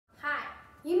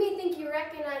You may think you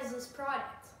recognize this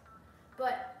product,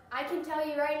 but I can tell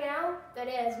you right now that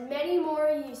it has many more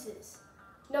uses.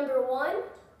 Number 1,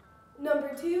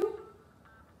 number 2,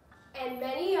 and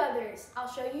many others I'll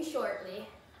show you shortly.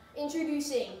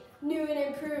 Introducing new and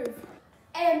improved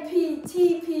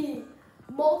MPTP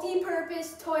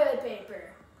multi-purpose toilet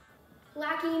paper.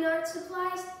 Lacking in art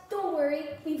supplies? Don't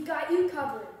worry, we've got you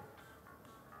covered.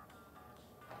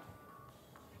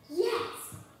 Yes!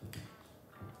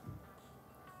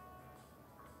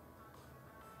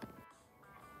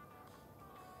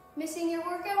 Missing your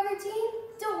workout routine?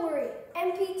 Don't worry,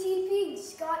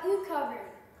 MPTP's got you covered.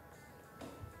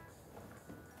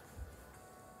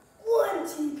 1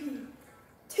 TP,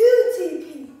 2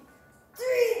 TP,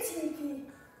 3 TP,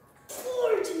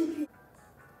 4 TP,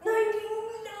 99!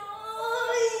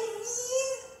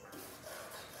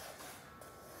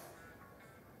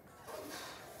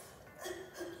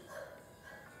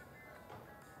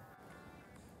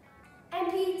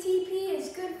 MPTP is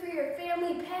good for your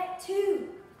family pet too.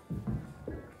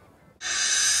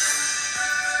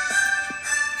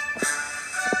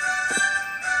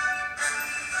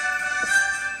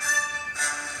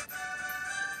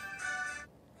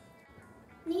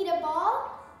 Need a ball?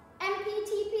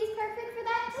 MPTP is perfect for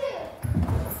that too.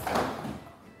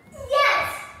 Yes!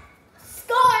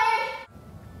 Score!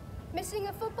 Missing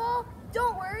a football?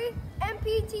 Don't worry,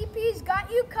 MPTP's got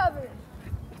you covered.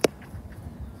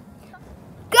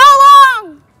 Go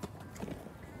long!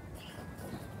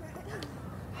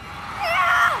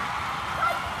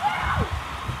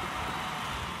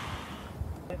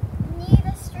 Need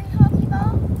a street hockey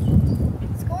ball?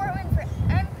 Score a win for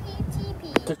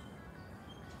MPTP.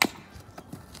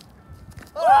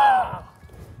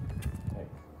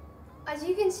 As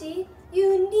you can see,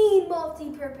 you need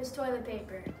multi-purpose toilet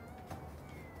paper.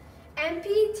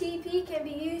 MPTP can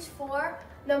be used for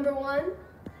number 1,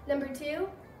 number 2,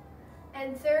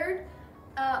 and 3rd,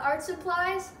 art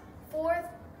supplies. 4th,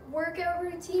 workout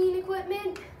routine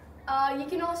equipment. You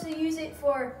can also use it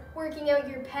for working out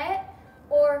your pet,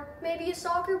 or maybe a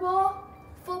soccer ball,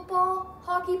 football,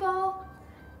 hockey ball,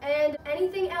 and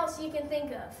anything else you can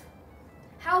think of.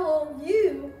 How will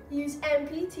you use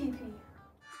MPTP?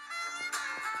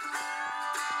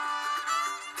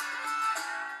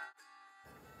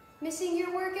 Missing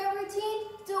your workout routine?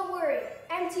 Don't worry.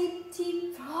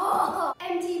 MPTP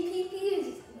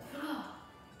is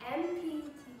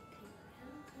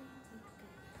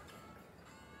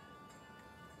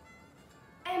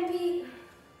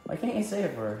Why can't you say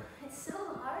it for her? It's so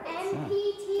hard.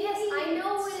 MPTP. Yes, I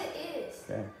know what it is.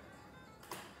 Okay.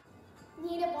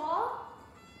 Need a ball?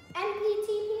 MPTP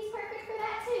is perfect for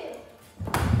that too.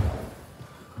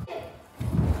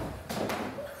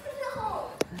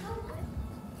 No.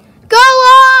 Go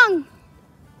long!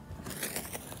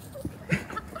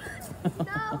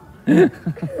 No.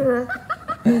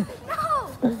 No!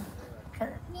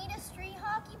 Need a street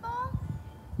hockey ball?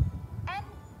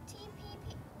 MTPP.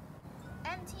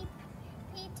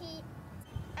 MTPT.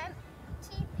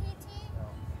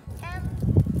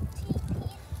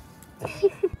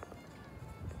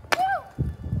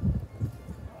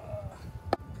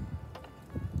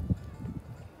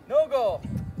 No goal.